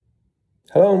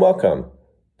Hello and welcome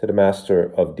to the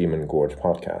Master of Demon Gorge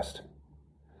podcast.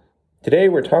 Today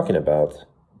we're talking about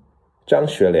Zhang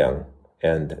Xueliang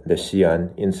and the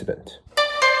Xi'an incident.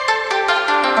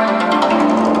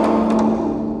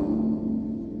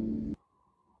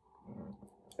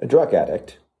 A drug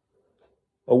addict,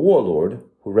 a warlord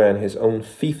who ran his own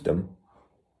fiefdom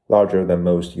larger than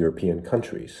most European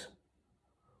countries,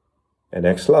 an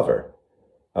ex-lover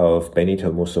of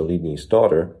Benito Mussolini's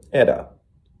daughter, Edda,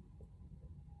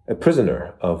 a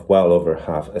prisoner of well over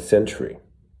half a century,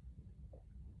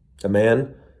 a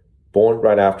man born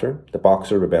right after the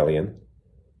Boxer Rebellion,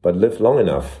 but lived long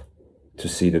enough to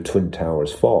see the Twin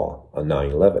Towers fall on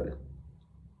 9/11,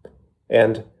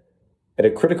 and at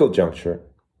a critical juncture,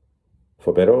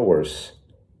 for better or worse,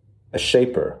 a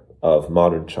shaper of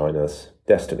modern China's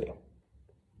destiny.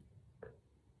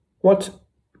 What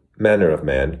manner of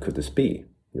man could this be,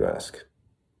 you ask?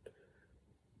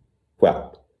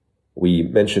 Well, we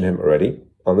mentioned him already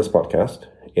on this podcast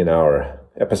in our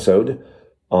episode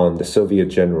on the Soviet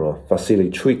general Vasily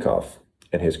Chuikov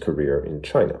and his career in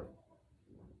China.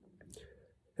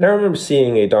 And I remember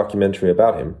seeing a documentary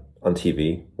about him on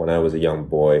TV when I was a young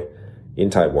boy in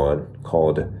Taiwan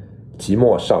called 寂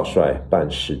寞少帅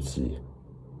半世纪,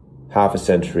 Half a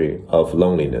Century of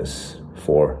Loneliness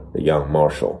for the Young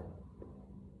Marshal.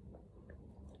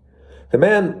 The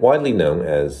man widely known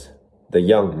as the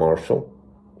Young Marshal,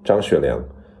 Zhang Xueliang,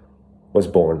 was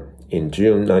born in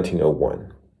June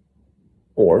 1901,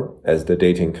 or, as the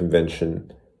dating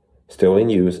convention still in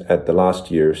use at the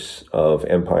last years of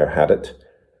empire had it,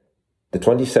 the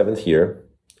 27th year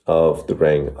of the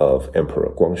reign of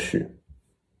Emperor Guangxu.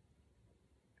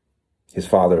 His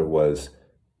father was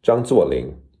Zhang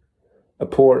Zuoling, a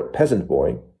poor peasant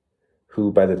boy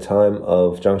who, by the time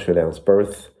of Zhang Xueliang's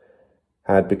birth,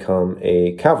 had become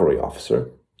a cavalry officer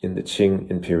in the Qing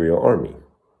Imperial Army.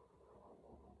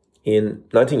 In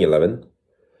 1911,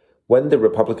 when the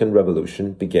Republican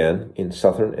Revolution began in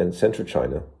southern and central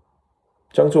China,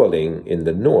 Zhang Zuoling in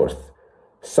the north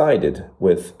sided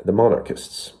with the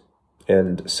monarchists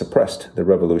and suppressed the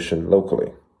revolution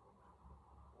locally.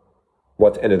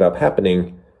 What ended up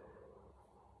happening,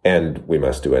 and we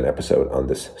must do an episode on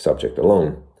this subject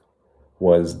alone,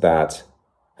 was that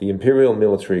the imperial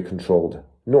military-controlled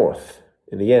north,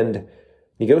 in the end,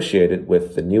 negotiated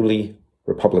with the newly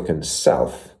Republican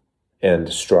south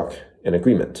and struck an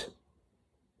agreement.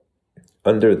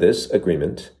 Under this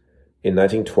agreement, in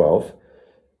 1912,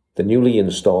 the newly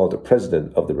installed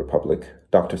president of the republic,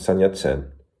 Dr. Sun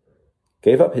Yat-sen,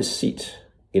 gave up his seat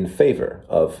in favor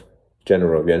of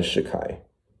General Yuan Shikai,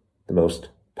 the most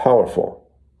powerful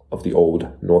of the old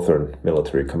northern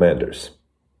military commanders.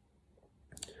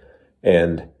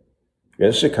 And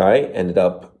Yuan Shikai ended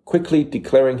up quickly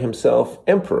declaring himself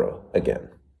emperor again,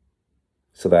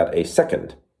 so that a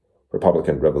second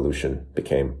Republican revolution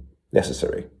became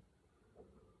necessary.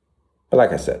 But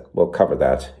like I said, we'll cover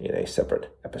that in a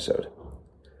separate episode.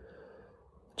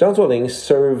 Zhang Zuoling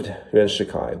served Yuan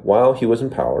Shikai while he was in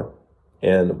power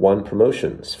and won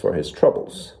promotions for his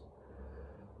troubles.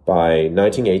 By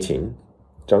 1918,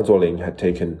 Zhang Zuoling had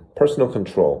taken personal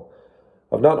control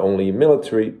of not only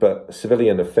military but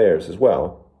civilian affairs as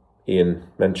well in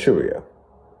Manchuria,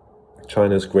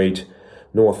 China's great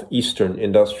northeastern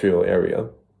industrial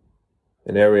area,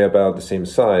 an area about the same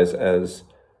size as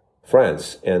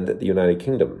France and the United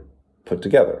Kingdom put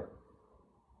together.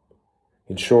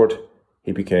 In short,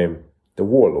 he became the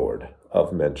warlord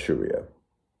of Manchuria.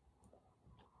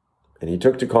 And he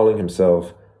took to calling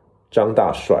himself Zhang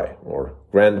Da Shuai, or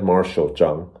Grand Marshal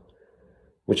Zhang,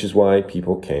 which is why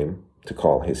people came to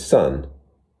call his son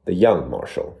the Young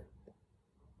Marshal.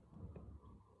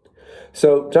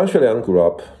 So Zhang Xueliang grew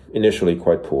up initially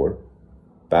quite poor,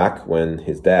 back when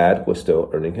his dad was still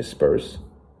earning his spurs.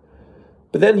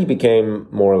 But then he became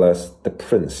more or less the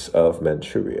Prince of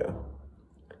Manchuria,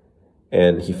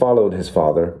 and he followed his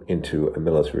father into a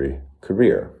military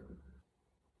career.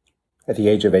 At the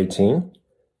age of 18,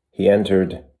 he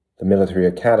entered the military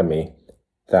academy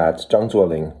that Zhang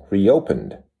Zuoling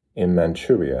reopened in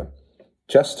Manchuria,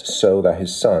 just so that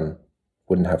his son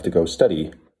wouldn't have to go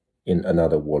study in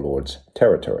another warlord's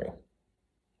territory.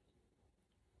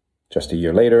 Just a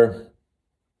year later,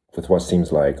 with what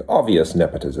seems like obvious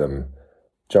nepotism,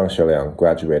 Zhang Xueliang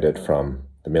graduated from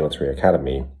the military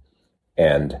academy,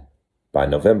 and by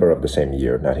November of the same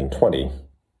year, 1920,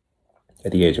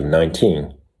 at the age of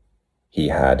 19, he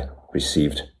had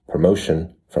received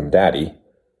promotion from daddy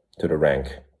to the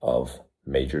rank of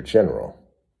Major General.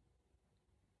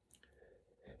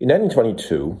 In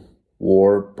 1922,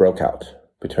 war broke out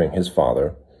between his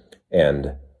father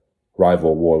and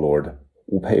rival warlord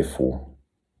Wu Peifu.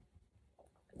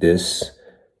 This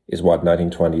is what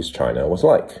 1920s China was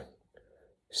like.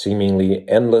 Seemingly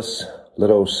endless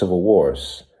little civil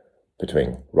wars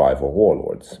between rival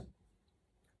warlords.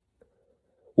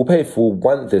 Wu Peifu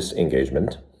won this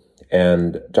engagement,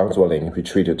 and Zhang Xueliang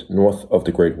retreated north of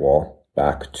the Great Wall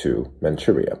back to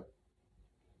Manchuria.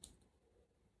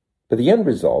 But the end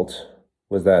result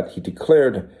was that he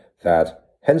declared that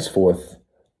henceforth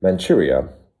Manchuria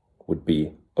would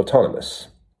be autonomous.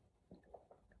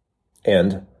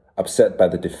 And, upset by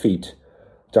the defeat,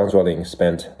 Zhang Xueliang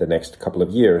spent the next couple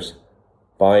of years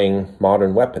buying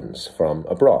modern weapons from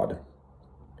abroad.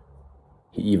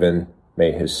 He even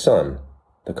made his son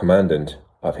the commandant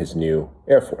of his new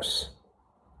air force.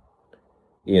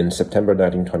 In September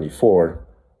 1924,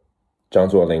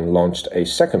 Zhang Xueliang launched a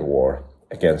second war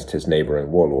against his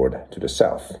neighboring warlord to the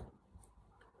south.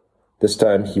 This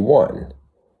time he won,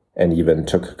 and even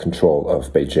took control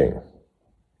of Beijing.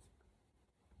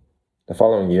 The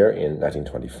following year, in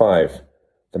 1925,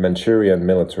 the Manchurian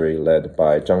military led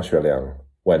by Zhang Xueliang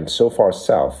went so far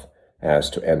south as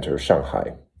to enter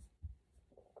Shanghai.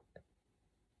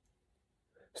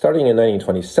 Starting in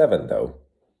 1927, though,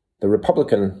 the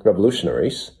Republican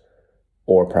revolutionaries,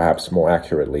 or perhaps more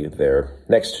accurately their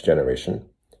next generation,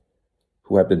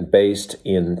 who had been based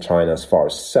in China's far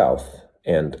south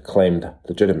and claimed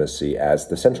legitimacy as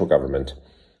the central government,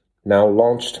 now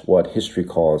launched what history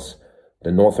calls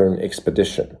the Northern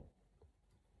Expedition.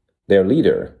 Their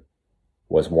leader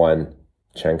was one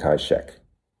Chiang Kai-shek.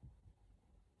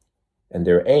 And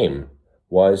their aim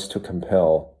was to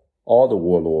compel all the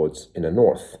warlords in the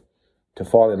north to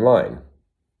fall in line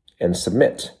and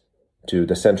submit to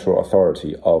the central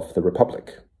authority of the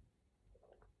Republic.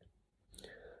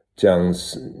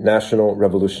 Jiang's National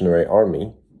Revolutionary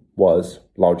Army was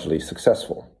largely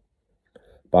successful.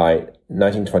 By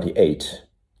 1928,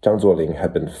 Zhang Xueliang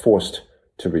had been forced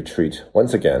to retreat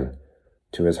once again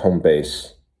to his home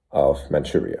base of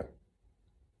Manchuria.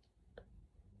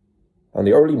 On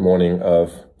the early morning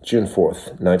of June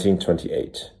 4th,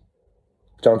 1928,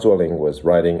 Zhang Xueliang was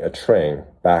riding a train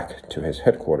back to his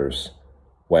headquarters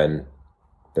when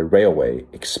the railway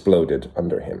exploded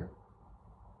under him.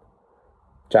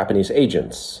 Japanese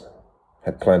agents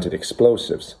had planted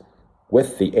explosives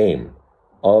with the aim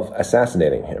of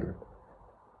assassinating him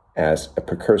as a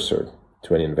precursor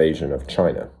to an invasion of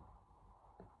China.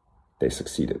 They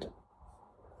succeeded.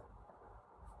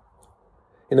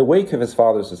 In the wake of his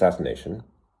father's assassination,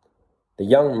 the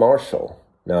young marshal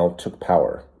now took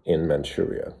power in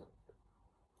Manchuria.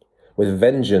 With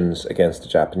vengeance against the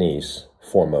Japanese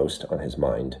foremost on his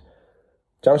mind,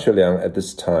 Zhang Xueliang at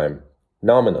this time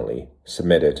nominally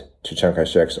submitted to Chiang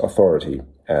Kai-shek's authority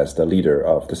as the leader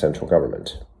of the central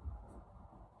government.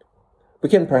 We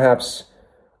can perhaps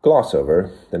gloss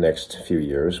over the next few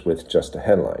years with just a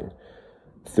headline.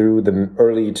 Through the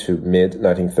early to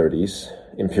mid-1930s,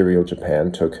 Imperial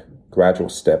Japan took gradual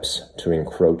steps to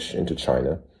encroach into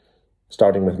China,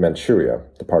 starting with Manchuria,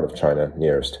 the part of China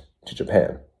nearest to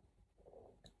Japan.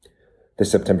 The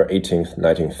September 18th,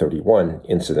 1931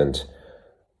 incident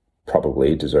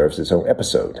probably deserves its own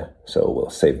episode, so we'll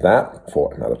save that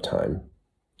for another time.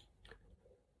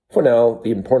 For now,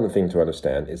 the important thing to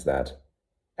understand is that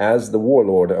as the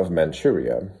warlord of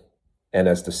Manchuria, and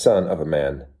as the son of a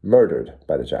man murdered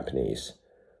by the Japanese,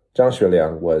 Zhang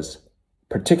Xueliang was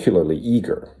particularly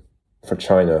eager for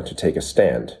China to take a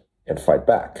stand and fight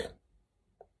back.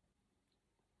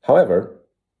 However,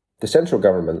 the central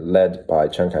government led by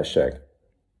Chiang Kai-shek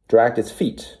dragged its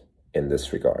feet in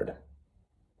this regard.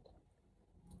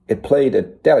 It played a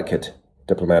delicate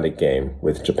diplomatic game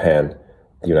with Japan,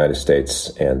 the United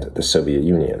States, and the Soviet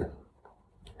Union.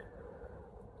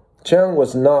 Chiang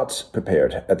was not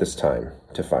prepared at this time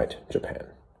to fight Japan.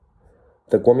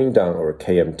 The Kuomintang, or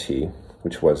KMT,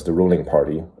 which was the ruling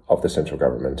party of the central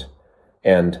government,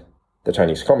 and the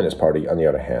Chinese Communist Party, on the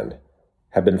other hand,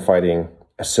 had been fighting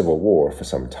a civil war for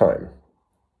some time.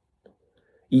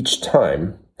 Each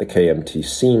time, the KMT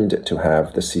seemed to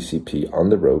have the CCP on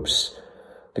the ropes,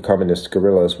 the communist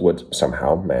guerrillas would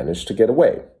somehow manage to get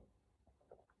away.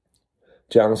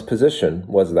 Jiang's position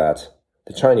was that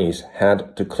the Chinese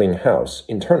had to clean house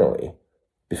internally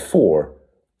before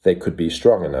they could be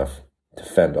strong enough to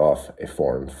fend off a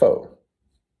foreign foe.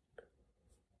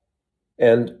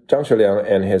 And Zhang Xueliang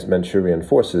and his Manchurian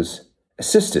forces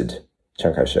assisted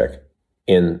Chiang Kai-shek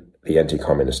in the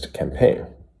anti-communist campaign.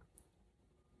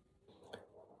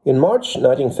 In March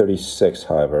 1936,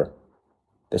 however,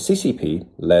 the CCP,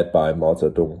 led by Mao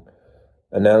Zedong,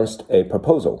 announced a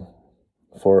proposal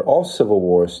for all civil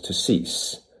wars to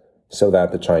cease so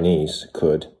that the Chinese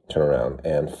could turn around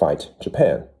and fight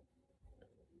Japan.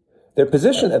 Their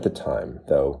position at the time,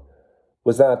 though,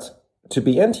 was that to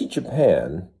be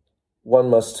anti-Japan, one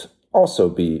must also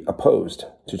be opposed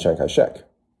to Chiang Kai-shek.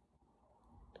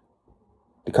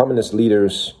 The communist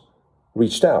leaders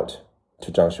reached out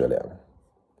to Zhang Xueliang.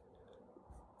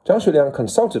 Zhang Xueliang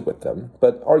consulted with them,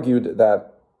 but argued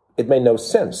that it made no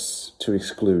sense to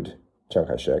exclude Chiang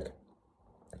Kai-shek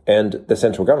and the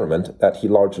central government that he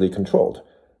largely controlled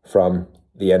from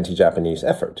the anti-Japanese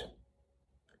effort.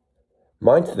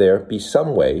 Might there be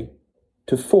some way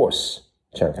to force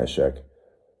Chiang Kai-shek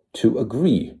to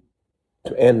agree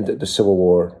to end the civil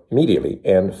war immediately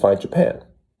and fight Japan?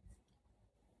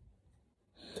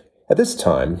 At this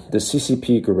time, the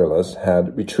CCP guerrillas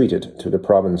had retreated to the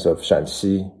province of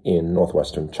Shanxi in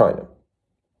northwestern China.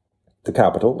 The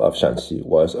capital of Shanxi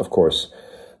was, of course,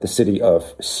 the city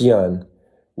of Xi'an,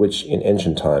 which in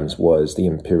ancient times was the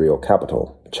imperial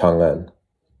capital, Chang'an.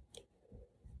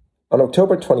 On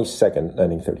October 22,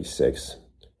 1936,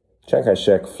 Chiang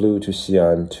Kai-shek flew to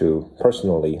Xi'an to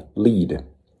personally lead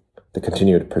the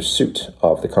continued pursuit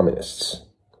of the communists.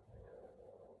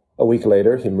 A week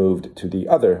later, he moved to the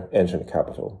other ancient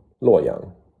capital,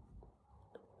 Luoyang.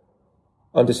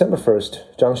 On December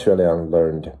 1st, Zhang Xueliang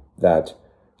learned that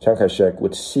Chiang Kai-shek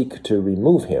would seek to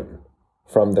remove him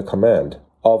from the command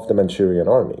of the Manchurian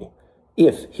army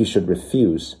if he should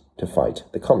refuse to fight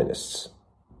the communists.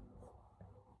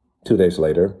 2 days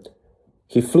later,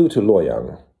 he flew to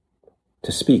Luoyang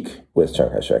to speak with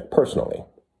Chiang Kai-shek personally.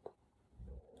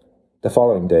 The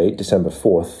following day, December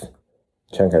 4th,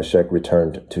 Chiang Kai-shek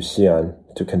returned to Xi'an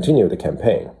to continue the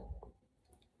campaign.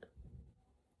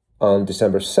 On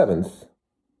December 7th,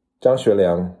 Zhang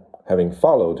Xueliang, having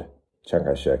followed Chiang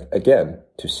Kai-shek again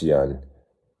to Xi'an,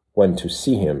 went to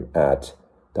see him at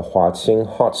the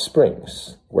Huaqing hot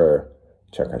springs, where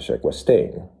Chiang Kai-shek was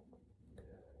staying.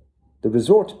 The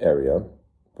resort area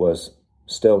was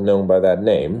still known by that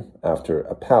name after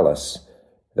a palace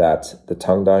that the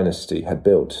Tang Dynasty had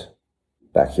built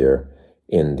back here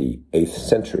in the 8th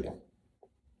century.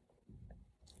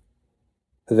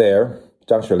 There,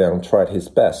 Zhang Xueliang tried his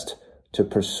best to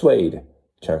persuade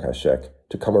Chiang Kai-shek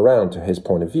to come around to his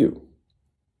point of view.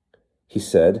 He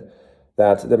said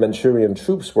that the Manchurian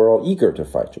troops were all eager to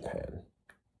fight Japan,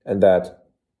 and that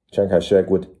Chiang Kai-shek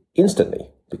would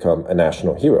instantly become a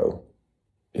national hero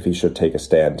if he should take a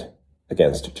stand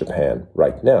against Japan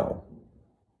right now.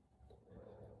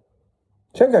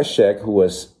 Chiang Kai-shek, who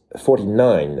was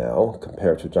 49 now,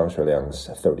 compared to Zhang Xueliang's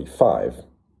 35,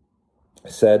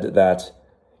 said that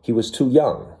he was too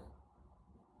young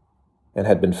and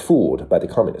had been fooled by the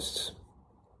communists.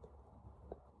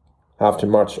 After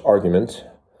much argument,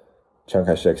 Chiang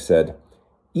Kai-shek said,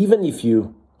 "Even if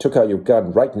you took out your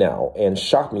gun right now and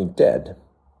shot me dead,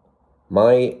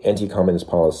 my anti-communist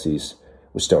policies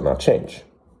would still not change."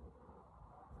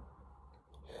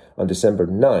 On December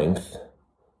 9th,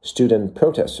 student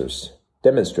protesters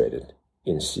demonstrated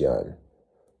in Xi'an,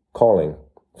 calling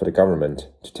for the government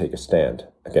to take a stand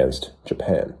against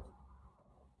Japan.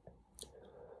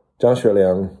 Zhang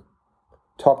Xueliang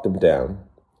talked them down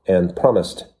and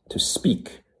promised to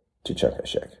speak to Chiang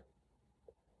Kai-shek.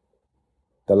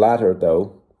 The latter,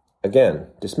 though, again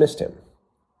dismissed him.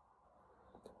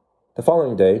 The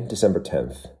following day, December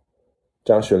 10th,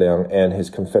 Zhang Xueliang and his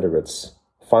confederates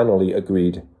finally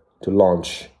agreed to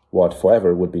launch what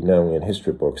forever would be known in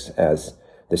history books as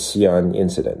the Xi'an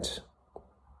incident.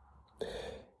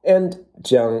 And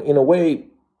Jiang, in a way,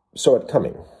 saw it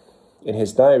coming. In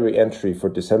his diary entry for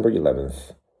December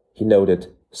 11th, he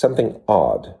noted something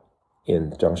odd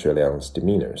in Zhang Xueliang's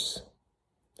demeanors.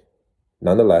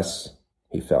 Nonetheless,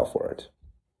 he fell for it.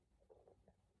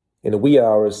 In the wee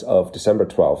hours of December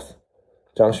 12th,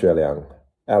 Zhang Xueliang,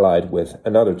 allied with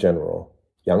another general,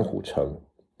 Yang Hucheng,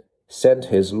 sent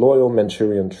his loyal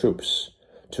Manchurian troops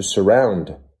to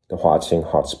surround the Huaqing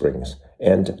hot springs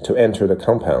and to enter the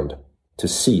compound to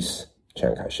seize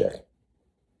Chiang Kai-shek.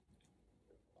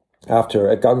 After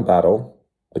a gun battle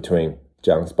between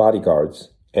Jiang's bodyguards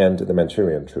and the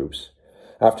Manchurian troops,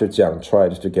 after Jiang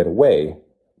tried to get away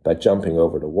by jumping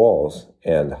over the walls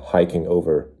and hiking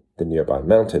over the nearby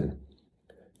mountain,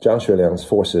 Zhang Xueliang's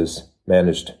forces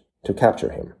managed to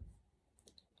capture him.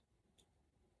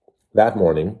 That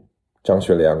morning, Zhang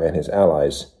Xueliang and his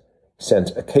allies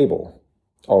sent a cable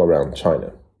all around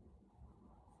China.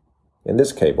 In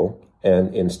this cable,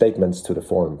 and in statements to the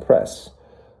foreign press,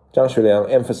 Zhang Xueliang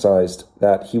emphasized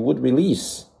that he would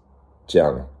release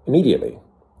Jiang immediately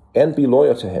and be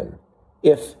loyal to him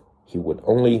if he would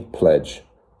only pledge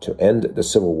to end the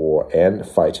civil war and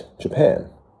fight Japan.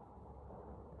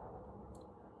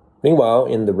 Meanwhile,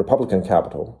 in the Republican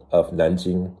capital of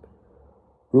Nanjing,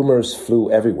 rumors flew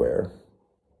everywhere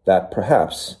that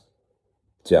perhaps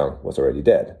Jiang was already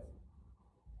dead.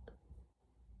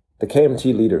 The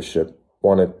KMT leadership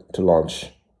wanted to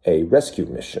launch a rescue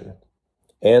mission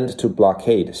and to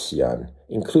blockade Xi'an,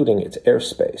 including its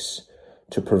airspace,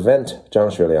 to prevent Zhang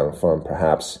Xueliang from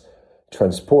perhaps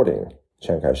transporting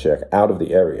Chiang Kai-shek out of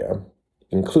the area,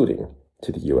 including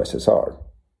to the USSR.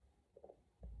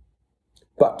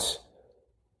 But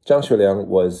Zhang Xueliang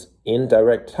was in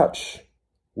direct touch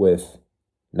with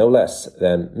no less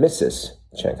than Mrs.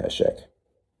 Chiang Kai-shek,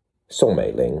 Song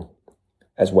Meiling,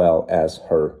 as well as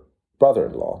her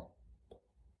brother-in-law,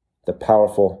 the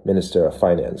powerful Minister of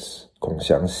Finance, Kong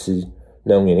Xiangxi,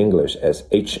 known in English as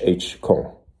H.H.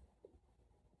 Kong.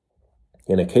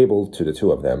 In a cable to the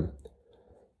two of them,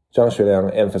 Zhang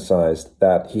Xueliang emphasized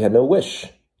that he had no wish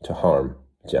to harm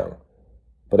Jiang,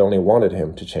 but only wanted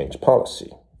him to change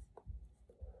policy.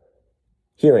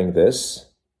 Hearing this,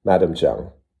 Madame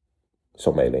Jiang,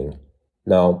 Song Meiling,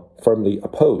 now firmly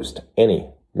opposed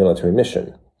any military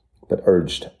mission, but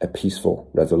urged a peaceful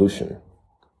resolution.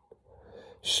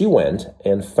 She went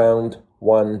and found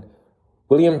one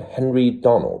William Henry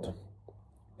Donald,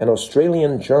 an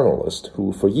Australian journalist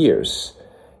who for years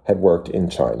had worked in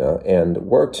China and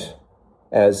worked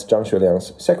as Zhang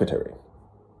Xueliang's secretary.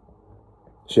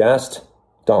 She asked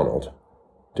Donald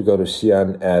to go to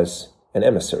Xi'an as an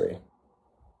emissary.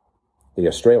 The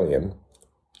Australian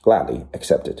gladly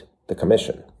accepted the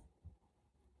commission.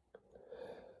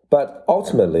 But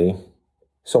ultimately,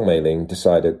 Song Meiling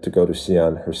decided to go to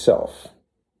Xi'an herself,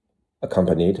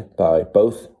 accompanied by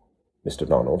both Mr.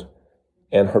 Donald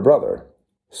and her brother,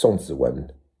 Song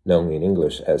Ziwen, known in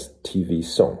English as TV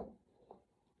Song,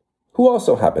 who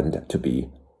also happened to be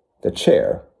the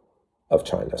chair of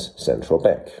China's central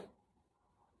bank.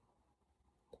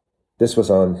 This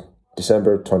was on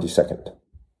December 22nd.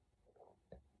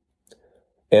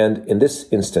 And in this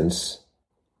instance,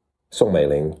 Song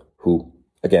Meiling, who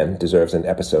again deserves an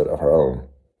episode of her own,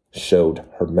 showed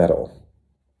her mettle.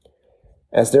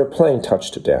 As their plane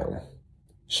touched down,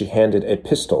 she handed a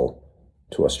pistol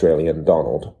to Australian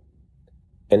Donald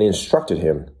and instructed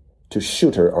him to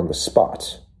shoot her on the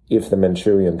spot if the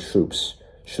Manchurian troops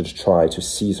should try to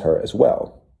seize her as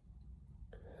well.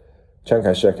 Chiang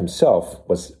Kai-shek himself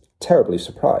was terribly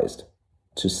surprised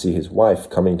to see his wife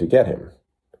coming to get him.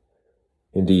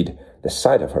 Indeed, the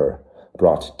sight of her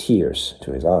brought tears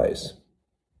to his eyes.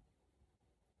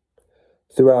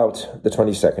 Throughout the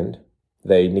 22nd,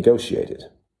 they negotiated.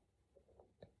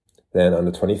 Then on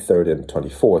the 23rd and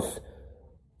 24th,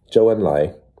 Zhou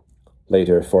Enlai,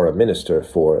 later foreign minister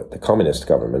for the communist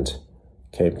government,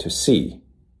 came to see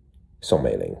Song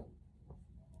Meiling.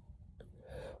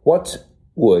 What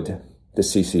would the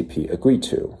CCP agree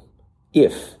to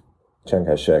if Chiang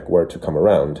Kai-shek were to come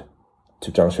around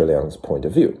to Zhang Xueliang's point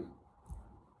of view?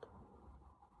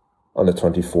 On the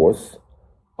 24th,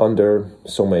 under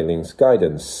Song Meiling's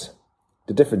guidance,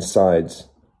 the different sides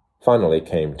finally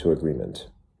came to agreement.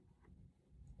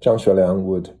 Zhang Xueliang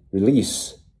would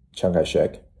release Chiang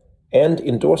Kai-shek and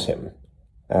endorse him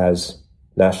as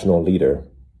national leader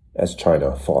as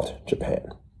China fought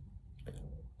Japan.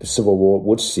 The civil war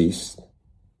would cease,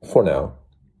 for now,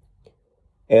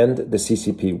 and the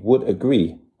CCP would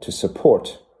agree to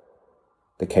support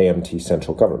the KMT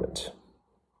central government.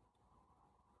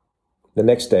 The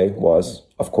next day was,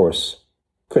 of course,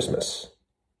 Christmas.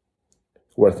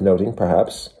 Worth noting,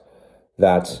 perhaps,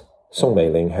 that Song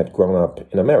Meiling had grown up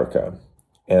in America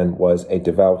and was a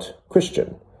devout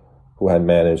Christian who had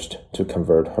managed to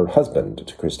convert her husband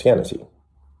to Christianity.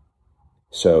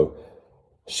 So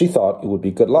she thought it would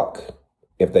be good luck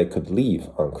if they could leave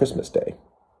on Christmas Day.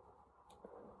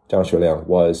 Zhang Xueliang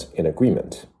was in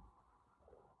agreement.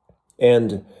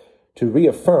 And to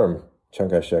reaffirm Chiang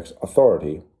Kai-shek's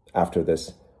authority after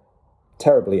this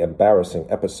terribly embarrassing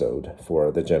episode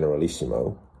for the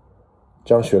Generalissimo,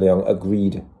 Zhang Xueliang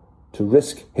agreed to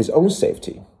risk his own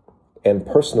safety and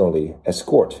personally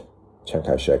escort Chiang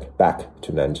Kai-shek back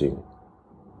to Nanjing.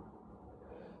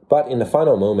 But in the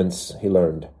final moments, he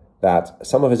learned that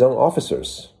some of his own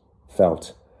officers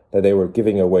felt that they were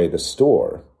giving away the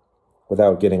store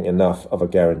without getting enough of a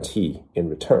guarantee in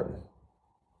return.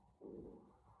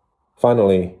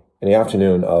 Finally, in the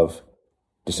afternoon of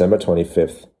December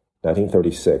 25th,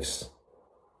 1936,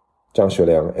 Zhang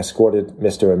Xueliang escorted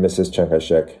Mr. and Mrs. Chiang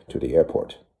Kai-shek to the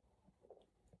airport.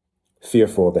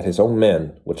 Fearful that his own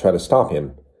men would try to stop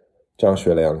him, Zhang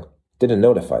Xueliang didn't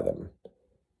notify them,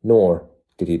 nor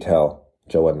did he tell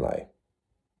Zhou Enlai.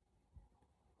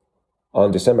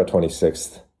 On December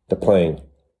 26th, the plane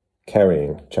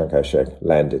carrying Chiang Kai-shek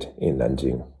landed in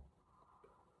Nanjing,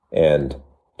 and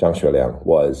Zhang Xueliang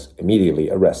was immediately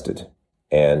arrested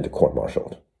and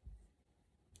court-martialed.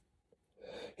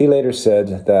 He later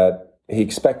said that he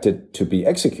expected to be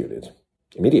executed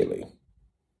immediately,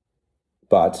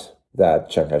 but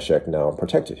that Chiang Kai-shek now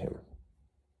protected him.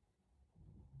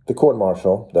 The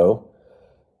court-martial, though,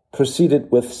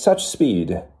 proceeded with such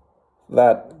speed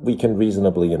that we can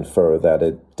reasonably infer that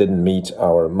it didn't meet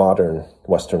our modern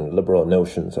Western liberal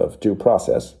notions of due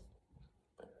process.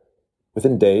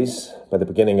 Within days, by the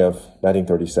beginning of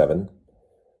 1937,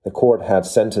 the court had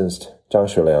sentenced Zhang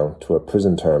Xueliang to a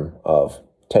prison term of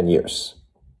 10 years.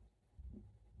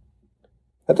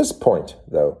 At this point,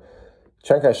 though,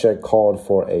 Chiang Kai-shek called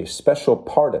for a special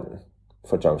pardon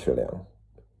for Zhang Xueliang,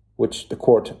 which the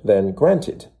court then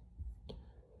granted.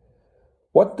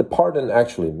 What the pardon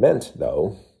actually meant,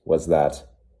 though, was that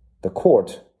the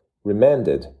court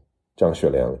remanded Zhang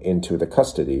Xueliang into the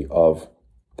custody of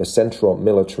the Central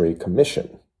Military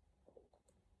Commission.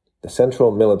 The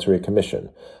Central Military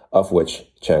Commission, of which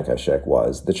Chiang Kai-shek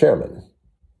was the chairman.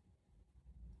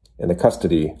 And the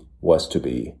custody was to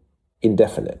be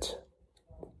indefinite.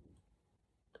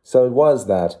 So it was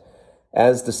that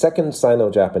as the Second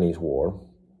Sino-Japanese War,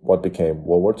 what became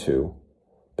World War II,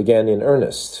 began in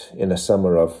earnest in the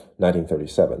summer of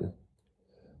 1937,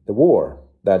 the war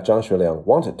that Zhang Xueliang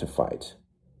wanted to fight,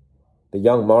 the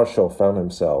young marshal found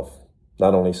himself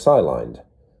not only sidelined,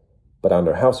 but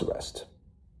under house arrest.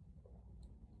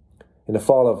 In the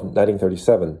fall of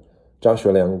 1937, Zhang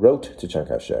Xueliang wrote to Chiang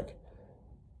Kai-shek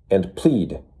and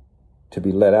pleaded to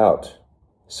be let out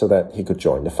so that he could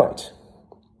join the fight.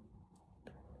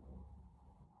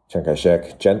 Chiang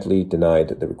Kai-shek gently denied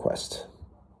the request.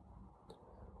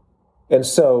 And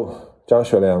so, Zhang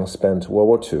Xueliang spent World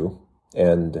War II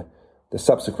and the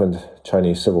subsequent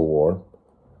Chinese Civil War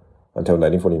until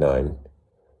 1949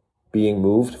 being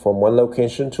moved from one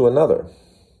location to another,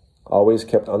 always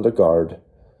kept under guard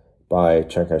by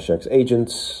Chiang Kai-shek's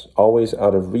agents, always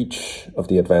out of reach of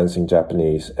the advancing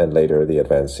Japanese and later the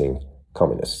advancing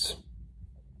communists.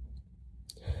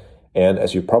 And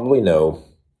as you probably know,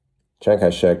 Chiang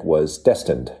Kai-shek was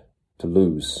destined to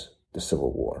lose the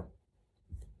Civil War.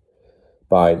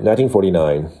 By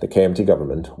 1949, the KMT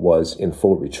government was in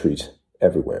full retreat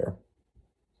everywhere,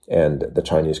 and the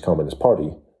Chinese Communist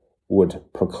Party would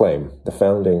proclaim the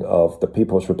founding of the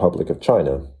People's Republic of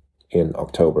China in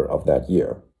October of that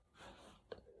year.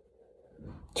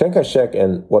 Chiang Kai-shek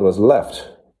and what was left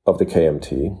of the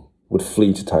KMT would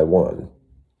flee to Taiwan,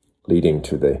 leading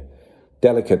to the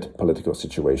delicate political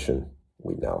situation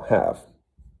we now have.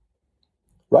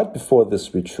 Right before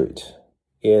this retreat,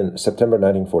 in September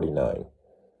 1949,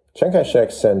 Chiang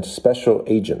Kai-shek sent special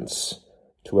agents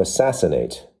to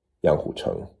assassinate Yang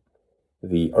Hucheng,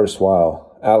 the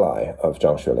erstwhile ally of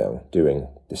Zhang Xueliang during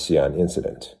the Xi'an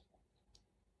incident.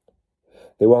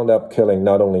 They wound up killing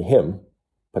not only him,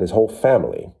 but his whole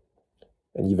family,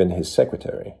 and even his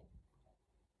secretary.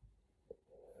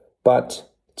 But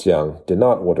Jiang did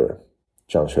not order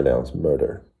Zhang Xueliang's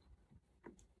murder.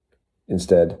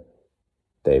 Instead,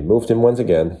 they moved him once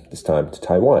again, this time to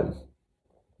Taiwan,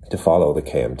 to follow the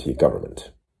KMT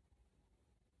government.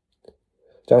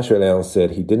 Zhang Xueliang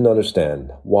said he didn't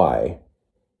understand why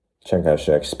Chiang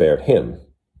Kai-shek spared him,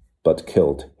 but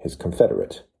killed his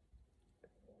confederate.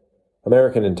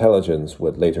 American intelligence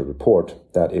would later report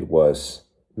that it was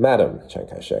Madam Chiang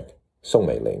Kai-shek, Song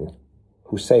Meiling,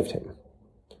 who saved him.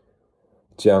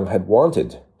 Jiang had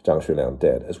wanted Zhang Xueliang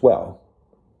dead as well,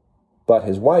 but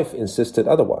his wife insisted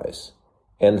otherwise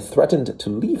and threatened to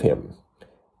leave him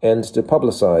and to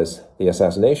publicize the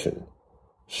assassination,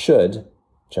 should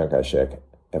Chiang Kai-shek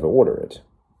ever order it.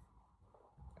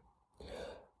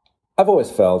 I've always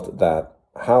felt that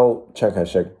how Chiang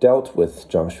Kai-shek dealt with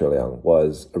Zhang Xueliang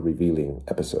was a revealing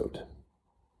episode.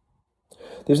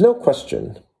 There's no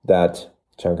question that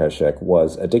Chiang Kai-shek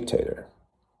was a dictator.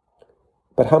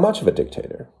 But how much of a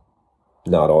dictator?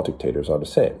 Not all dictators are the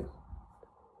same.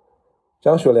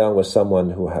 Zhang Xueliang was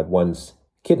someone who had once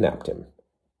kidnapped him,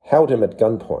 held him at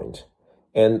gunpoint,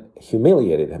 and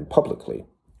humiliated him publicly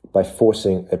by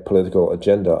forcing a political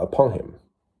agenda upon him.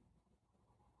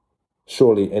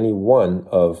 Surely any one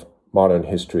of modern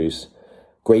history's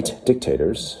great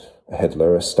dictators, a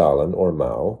Hitler, a Stalin, or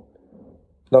Mao,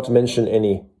 not to mention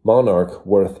any monarch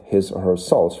worth his or her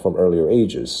salt from earlier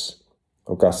ages,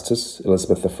 Augustus,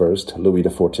 Elizabeth I, Louis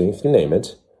XIV, you name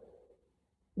it,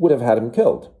 would have had him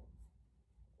killed.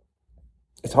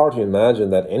 It's hard to imagine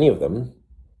that any of them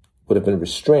would have been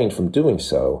restrained from doing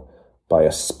so by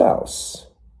a spouse.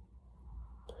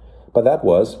 But that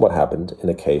was what happened in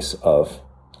the case of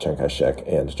Chiang Kai-shek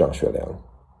and Zhang Xueliang.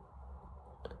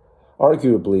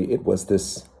 Arguably, it was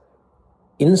this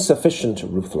insufficient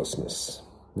ruthlessness,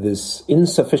 this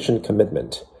insufficient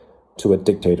commitment to a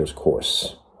dictator's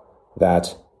course,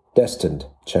 that destined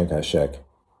Chiang Kai-shek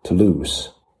to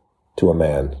lose to a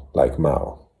man like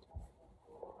Mao.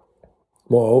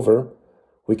 Moreover,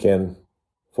 we can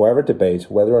forever debate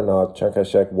whether or not Chiang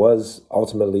Kai-shek was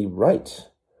ultimately right.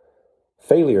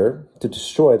 Failure to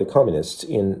destroy the communists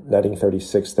in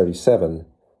 1936-37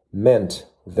 meant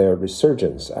their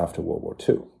resurgence after World War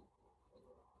II.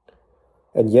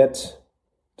 And yet,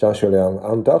 Zhang Xueliang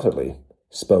undoubtedly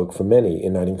spoke for many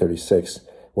in 1936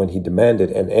 when he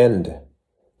demanded an end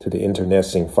to the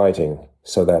internecine fighting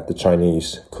so that the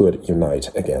Chinese could unite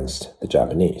against the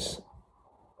Japanese.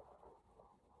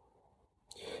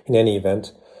 In any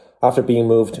event, after being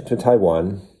moved to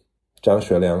Taiwan, Zhang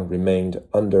Xueliang remained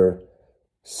under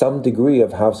some degree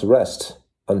of house arrest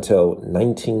until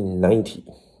 1990,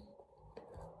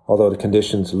 although the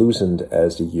conditions loosened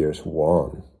as the years wore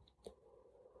on.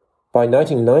 By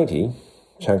 1990,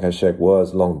 Chiang Kai-shek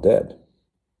was long dead.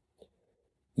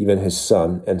 Even his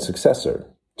son and successor,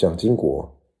 Jiang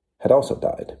Jingguo, had also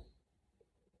died.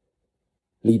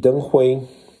 Li Denghui,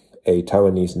 a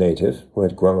Taiwanese native who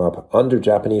had grown up under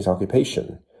Japanese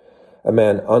occupation, a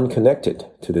man unconnected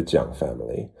to the Jiang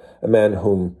family, a man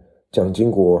whom Jiang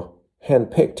Jingguo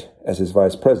handpicked as his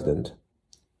vice president,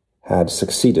 had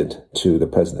succeeded to the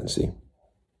presidency.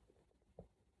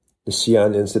 The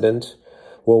Xi'an incident,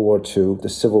 World War II, the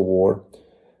Civil War,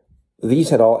 these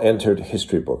had all entered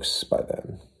history books by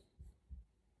then.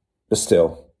 But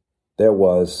still, there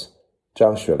was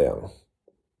Zhang Xueliang,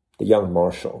 the young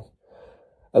marshal,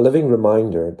 a living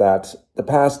reminder that the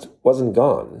past wasn't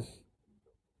gone.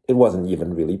 It wasn't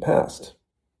even really past.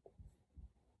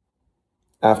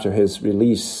 After his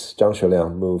release, Zhang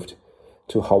Xueliang moved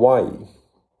to Hawaii.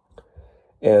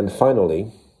 And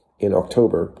finally, in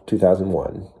October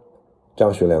 2001,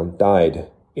 Zhang Xueliang died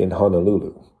in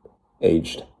Honolulu,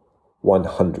 aged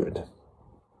 100.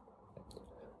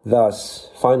 Thus,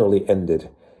 finally ended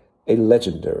a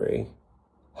legendary,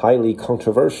 highly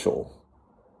controversial,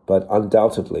 but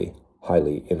undoubtedly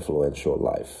highly influential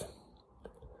life.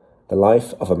 The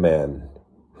life of a man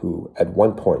who, at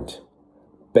one point,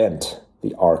 bent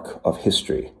the arc of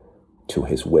history to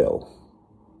his will,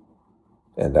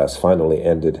 and thus finally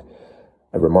ended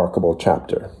a remarkable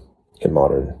chapter in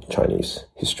modern Chinese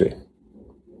history.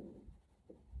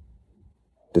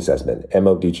 This has been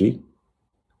MODG.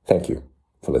 Thank you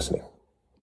for listening.